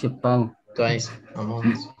 Yeah. Fecha pago. Twice a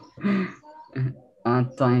month.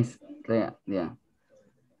 Twice. Yeah.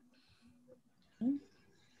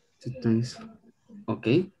 2 times.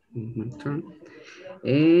 Okay. My turn.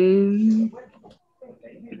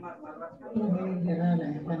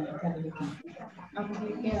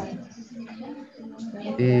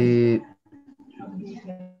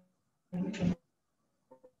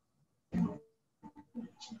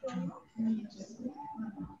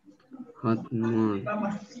 Hot one.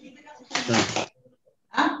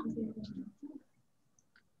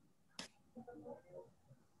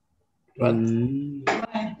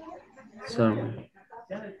 Sorry.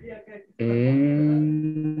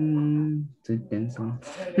 Estoy pensando.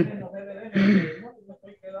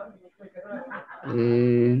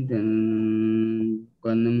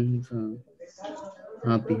 Cuando hemos usado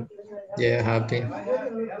happy. Yeah, happy.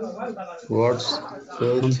 Words,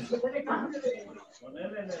 good.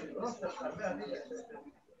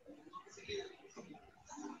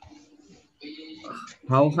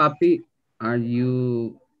 How happy are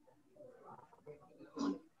you?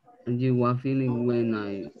 You are feeling when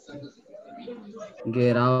I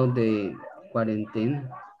get out the quarantine?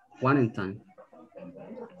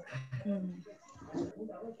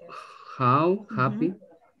 How happy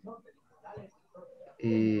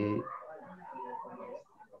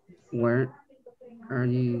Where are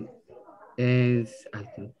you? Is I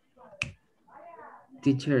think.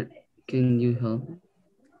 Teacher, can you help?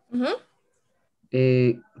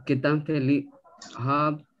 ¿Qué tan feliz?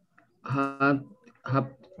 How, how,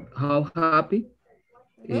 how happy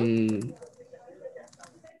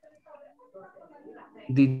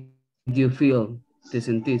did you feel? ¿Te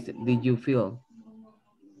sentiste? Did you feel?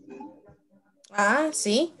 Ah,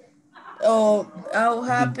 sí. O how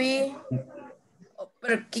happy.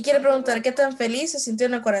 Pero, ¿qué quiere preguntar? ¿Qué tan feliz se sintió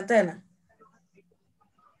en la cuarentena?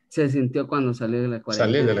 Se sintió cuando salió de la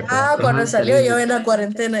cuarentena. Salir de la Ah, cuando cuarentena. salió yo en la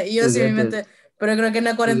cuarentena. Y yo sí en mi mente, pero creo que en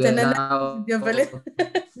la cuarentena nadie se sintió feliz.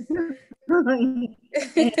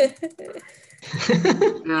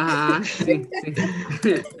 Ajá, sí, sí.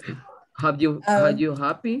 Are you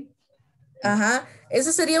happy? Ajá.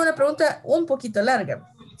 Esa sería una pregunta un poquito larga.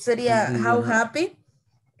 Sería, how happy?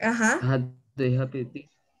 Ajá. How happy?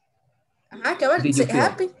 Ajá, cabal. Did you feel?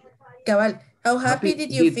 Happy. Cabal. How happy did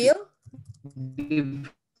you feel? Did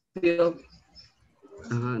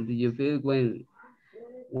you feel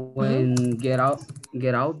when get out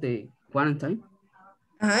the quarantine?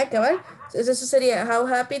 Ajá, cabal. Entonces eso sería, how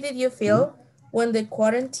happy did you feel when the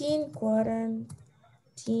quarantine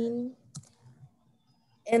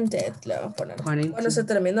ended? Le vamos a poner. Cuando se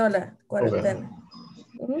terminó la cuarentena.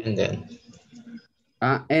 And then.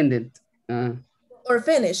 Ended. Or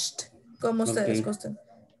finished, como ustedes Okay. gusten.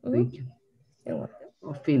 Thank you.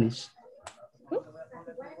 Or finish.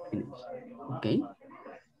 Okay.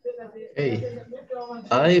 Hey,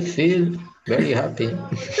 I feel very happy.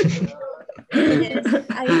 Yes,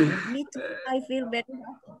 me too. I feel very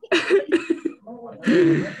happy.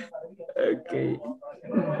 Okay.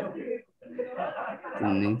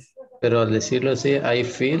 Pero al decirlo así, I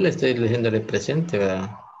feel, estoy diciéndole presente, ¿verdad?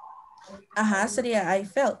 Ajá, sería I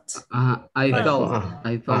felt. Ajá, I felt.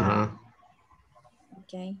 Ajá.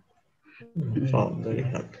 Okay. Felt very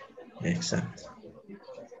happy. Exacto.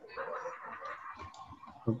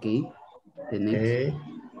 Okay. The next. Okay.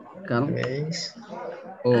 Carl. Next.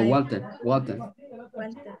 Oh, Walter. Walter.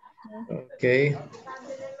 Okay.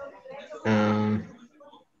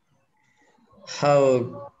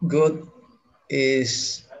 How good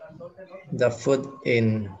is the food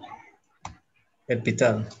in El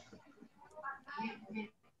Pital?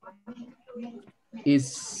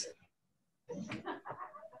 Is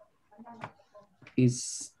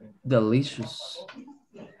delicious.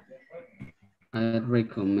 I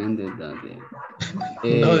recommended that.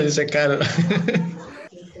 No, dice Carl.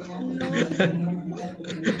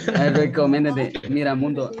 I recommended the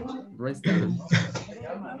Miramundo restaurant.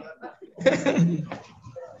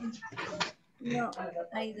 No,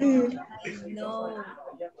 I don't.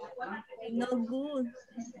 I know good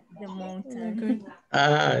the mountain.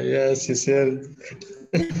 Yes, sí, cierto.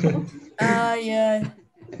 Yeah.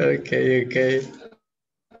 Okay.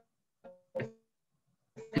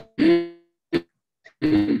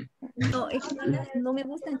 No, es que no me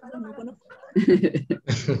gusta, entonces no conozco.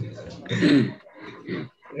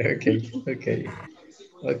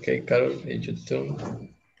 Okay, Carol, you too.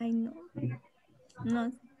 I know.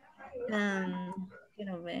 No.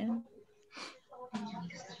 Quiero ver. No.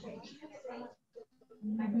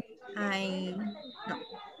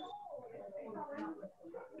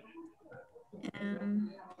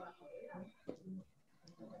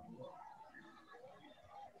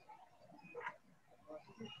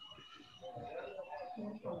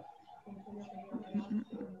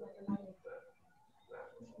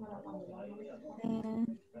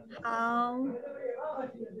 How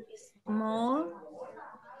small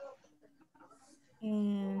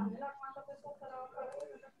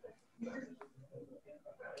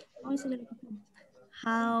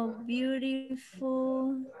how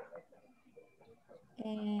beautiful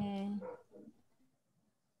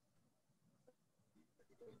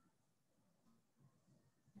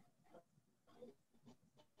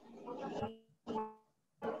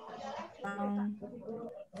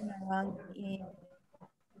around in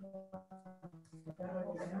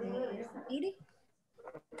the city.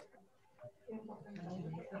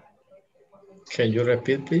 Can you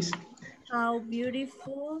repeat, please? How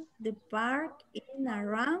beautiful the park in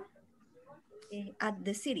around at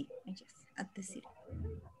the city. Yes, at the city.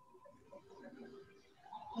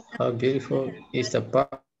 How beautiful is the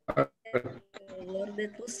park? How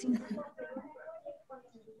beautiful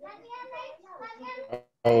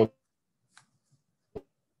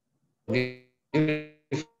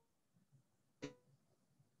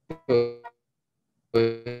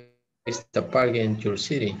is the park in your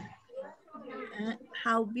city?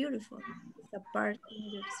 How beautiful is the park in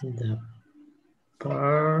your city? The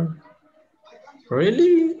park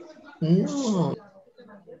Really? No.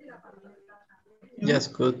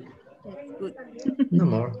 Just good. That's good. No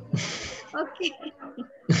more. Okay.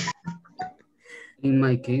 In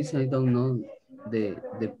my case, I don't know the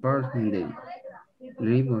part in the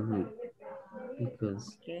neighborhood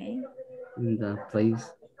because Okay. in that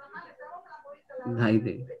place, like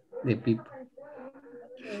the people.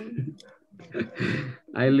 Okay.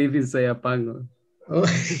 I live in Sayapango. Oh.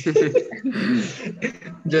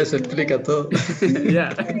 Ya se explica todo.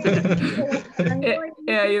 Yeah. Tango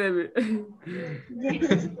Ahí de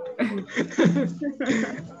Yes.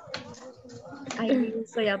 I live in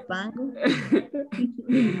Soyapango.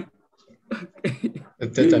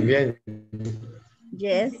 Usted también.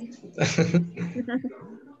 Yes.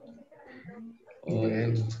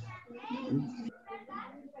 Bueno.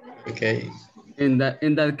 Okay. In that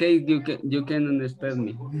case, you can understand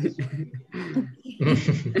me.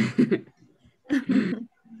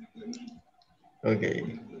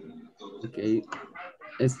 Okay. Okay,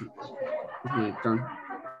 it's my turn.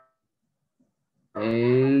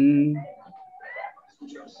 And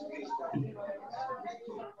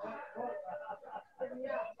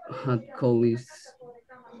how cold is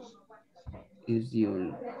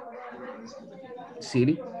your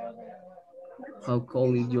city? How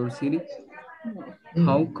cold is your city? No.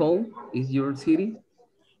 How cold is your city?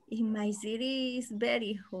 In my city is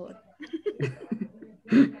very hot.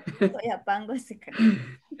 Soyapango se cree.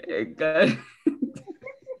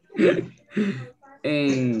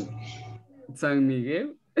 En San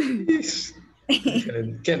Miguel.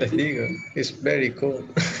 ¿Qué les digo? It's very cold.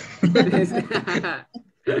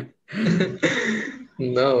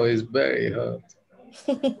 No, it's very hot.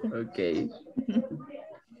 Okay.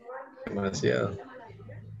 Demasiado.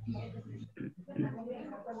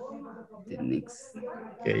 The next.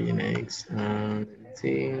 Okay, next.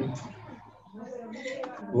 Sí.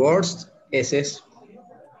 Worst, ese es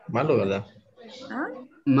malo, ¿verdad? ¿Ah?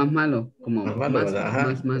 Más malo, como Más malo, ¿verdad? Ajá.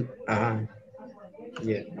 Más malo. Ajá.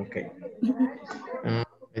 Yeah, ok.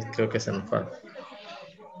 Creo que se nos falta.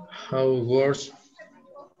 How worse.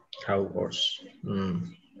 How worse.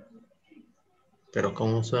 Pero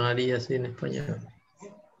 ¿cómo sonaría así en español?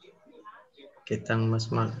 ¿Qué tan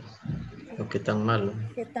más malo? ¿O qué tan malo?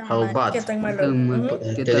 ¿Qué tan How mal? bad. ¿Qué tan malo?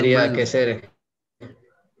 ¿Qué tan Tendría malo? que ser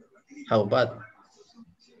how bad.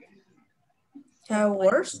 How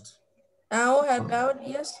worst? How about,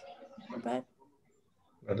 yes. How bad.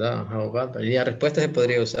 ¿Verdad? How bad. Y la respuesta se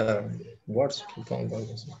podría usar worse, supongo.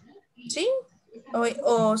 Algo así. ¿Sí?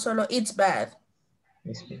 O solo it's bad.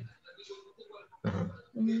 Ajá.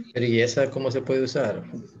 Pero ¿y esa cómo se puede usar?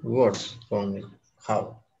 Worse con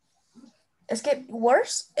how. Es que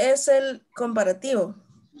worst es el comparativo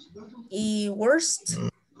y worst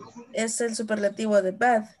es el superlativo de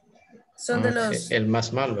bad. Son de los... El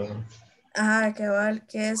más malo. Ajá, cabal,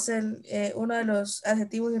 que es uno de los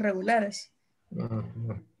adjetivos irregulares.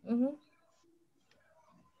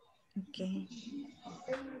 Okay.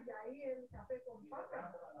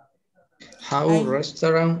 How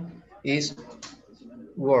restaurant is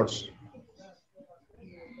worse?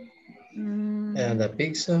 The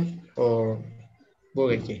pizza or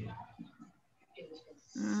Burger King?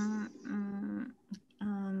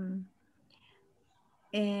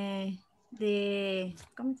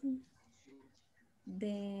 ¿Cómo se llama?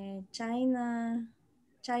 The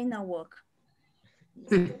China walk.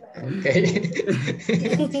 Okay.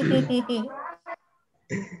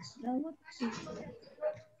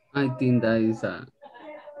 I think that is a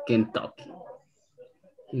Kentucky.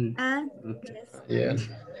 Yes.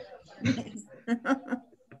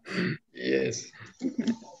 Yes.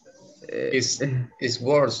 It's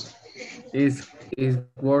worse. Is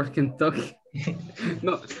worse Kentucky?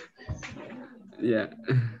 No. Yeah.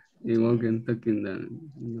 It won't Kentucky no.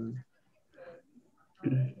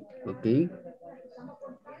 Okay.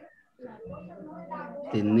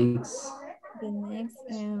 The next.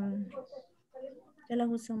 Ya las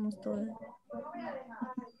usamos todas.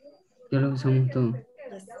 Ya lo usamos todo.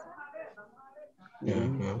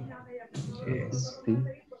 Yes.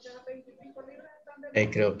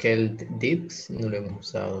 Creo que el dips no lo hemos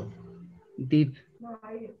usado. Deep.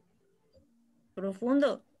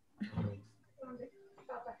 Profundo.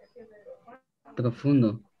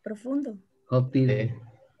 Profundo. Profundo. How deep?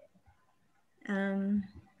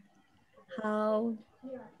 How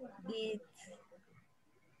it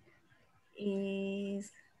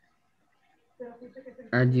is.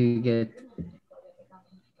 Are you get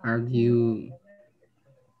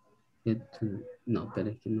to, no, pero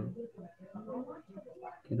es que no.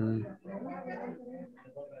 Quiero ver.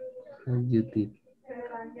 How you did.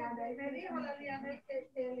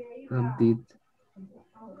 How did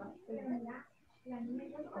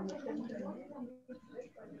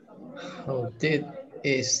How did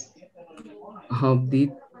is How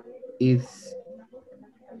did is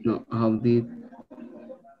no? How did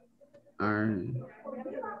are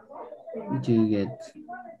you get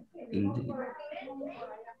in the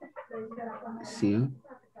sí,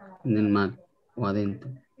 en el mar o adentro,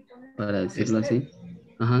 para decirlo así?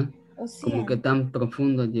 Ajá. Como que tan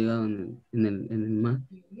profundo has llegado en el mar,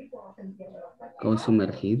 o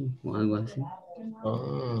sumergido o algo así.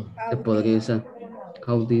 Se podría usar.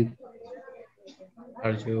 How did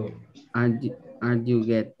are you are you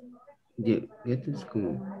get es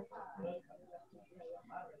como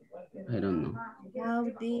I don't know. How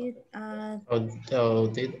did how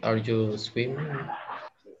did are you swimming?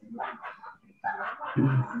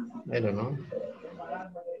 I don't know.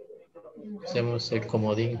 Hacemos el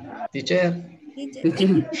comodín. Teacher.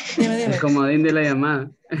 Dime. El comodín de la llamada.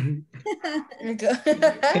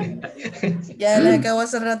 Ya le acabo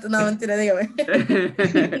hace rato. No, mentira, dígame.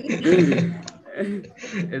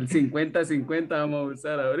 El 50-50 vamos a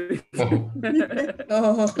usar ahorita.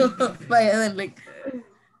 Vaya, denle.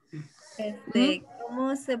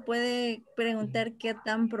 ¿Cómo se puede preguntar qué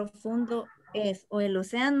tan profundo es? ¿O el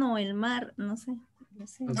océano o el mar? No sé.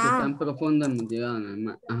 ¿Qué tan profundo hemos llegado en el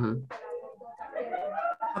mar? Ajá.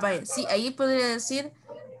 Vaya, sí, ahí podría decir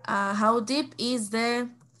how deep is the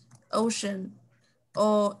ocean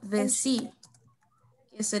o the sea,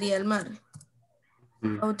 que sería el mar.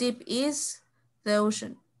 How deep is the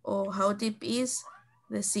ocean o how deep is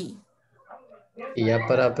the sea. Y ya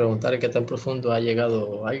para preguntar qué tan profundo ha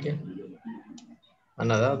llegado alguien, ha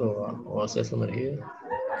nadado o se ha sumergido.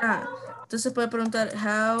 Entonces puede preguntar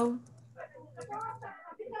how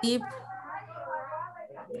deep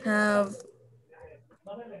have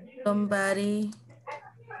somebody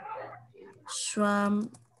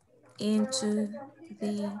swam into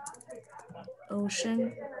the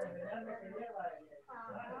ocean.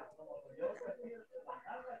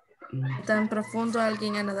 ¿Qué tan profundo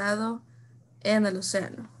alguien ha nadado en el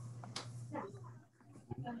océano?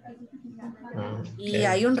 Y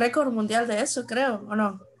hay un récord mundial de eso, creo, ¿o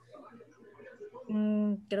no?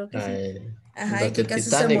 Creo que sí. Ajá, y que casi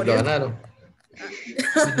Titanic se murió. lo ganaron.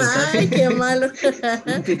 Ay, qué malo.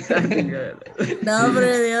 No,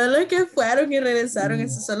 hombre, Dios, los que fueron y regresaron,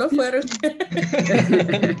 eso solo fueron.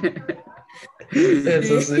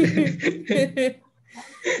 Eso sí.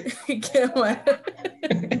 Qué malo.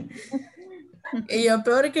 Y yo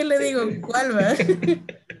peor que le digo, ¿cuál va?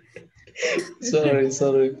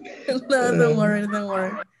 Sorry. No, don't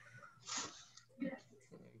worry.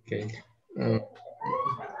 Okay.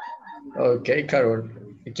 Ok, Carol.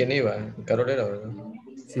 ¿Y quién iba? Carol era, ¿verdad?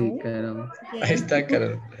 Sí, Carol. Ahí está,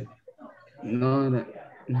 Carol. No.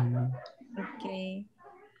 Ok.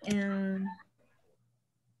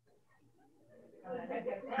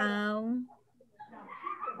 How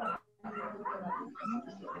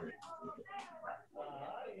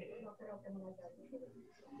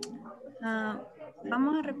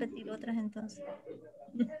vamos a repetir otras entonces.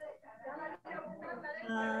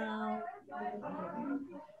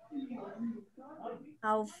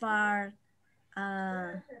 How far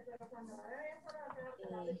La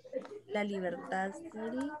Libertad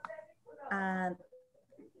City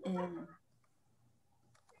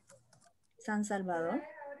San Salvador.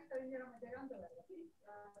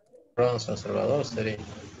 From San Salvador sería.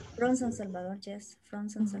 From San Salvador, yes. From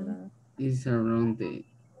San Salvador. It's around the...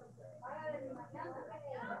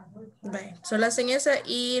 Vale, solo hacen esa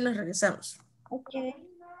y nos regresamos. Okay.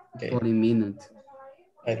 40 minutes.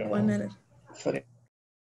 I don't know. 1 minute. 40.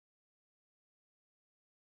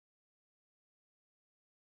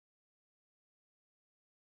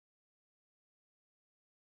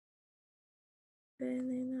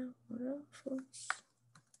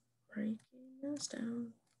 Breaking us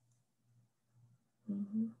down.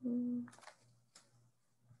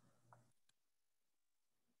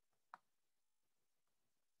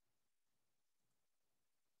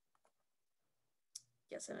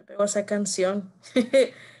 Ya se me pegó esa canción.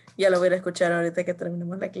 Ya lo voy a escuchar ahorita que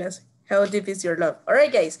terminemos la clase. How deep is your love? All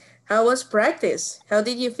right, guys. How was practice? How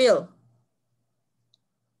did you feel?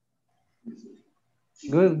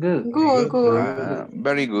 Good.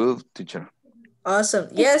 Very good, teacher. Awesome.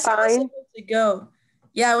 Yes, I was fine. able to go.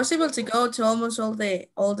 Yeah, I was able to go to almost all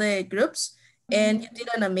the groups, and you did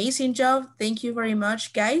an amazing job. Thank you very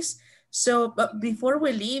much, guys. So, but before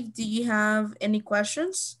we leave, do you have any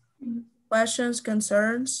questions? Questions,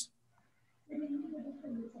 concerns?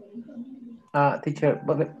 Teacher,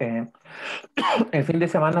 el fin de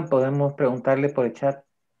semana podemos preguntarle por el chat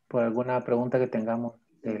por alguna pregunta que tengamos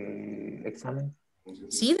del examen.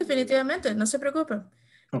 Sí, definitivamente, no se preocupen.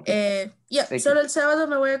 Solo el sábado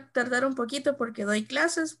me voy a tardar un poquito porque doy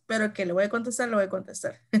clases, pero que le voy a contestar, lo voy a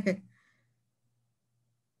contestar.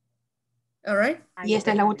 All right. Y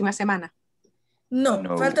esta es la última semana.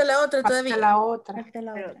 No, falta la otra todavía. Falta la otra.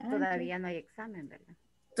 Pero todavía no hay examen, ¿verdad?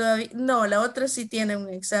 Todavía, no, la otra sí tiene un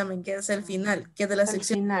examen, que es el final, que es de la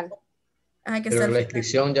sección. Final. Ajá, que Pero está la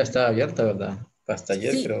inscripción ya está abierta, ¿verdad? Hasta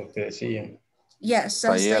ayer Sí. creo que sí. Yes,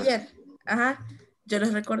 hasta ayer. Ajá, yo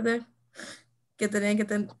les recordé que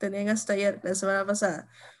tenían hasta ayer, la semana pasada.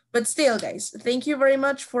 But still, guys, thank you very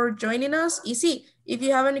much for joining us. Y sí, if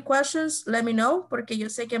you have any questions, let me know, porque yo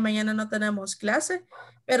sé que mañana no tenemos clase,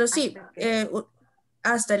 pero sí,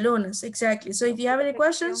 hasta el lunes, exactly. So if you have any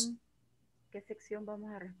questions. ¿Qué sección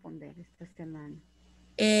vamos a responder esta semana?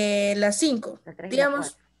 Las 5.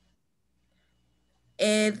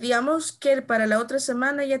 Digamos que para la otra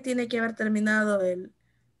semana ya tiene que haber terminado el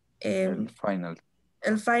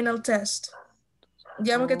final test.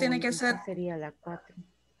 Digamos que tiene que ser. Sería la 4.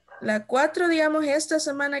 La 4, digamos, esta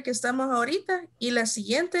semana que estamos ahorita, y la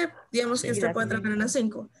siguiente, digamos que usted puede trabajar en la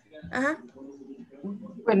 5. Ajá.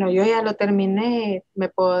 Bueno, yo ya lo terminé, me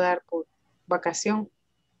puedo dar por vacación.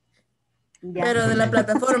 Pero de la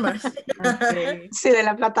plataforma. Sí, de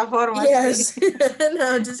la plataforma. Yes. Sí.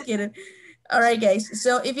 No, just kidding. All right, guys.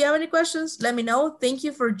 So if you have any questions, let me know. Thank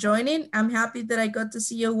you for joining. I'm happy that I got to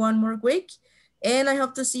see you one more week. And I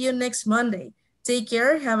hope to see you next Monday. Take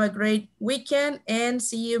care. Have a great weekend. And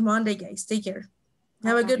see you Monday, guys. Take care.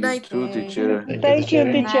 Have a good night. You too, teacher. Thank you,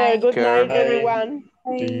 teacher. Good night, everyone.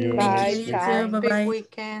 Bye. You too. Bye-bye.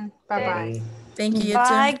 Weekend. Bye-bye. Thank you, you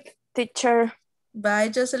Bye, too. teacher. Bye,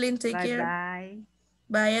 Jocelyn. Take care. Bye.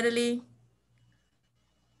 Bye, Adelie.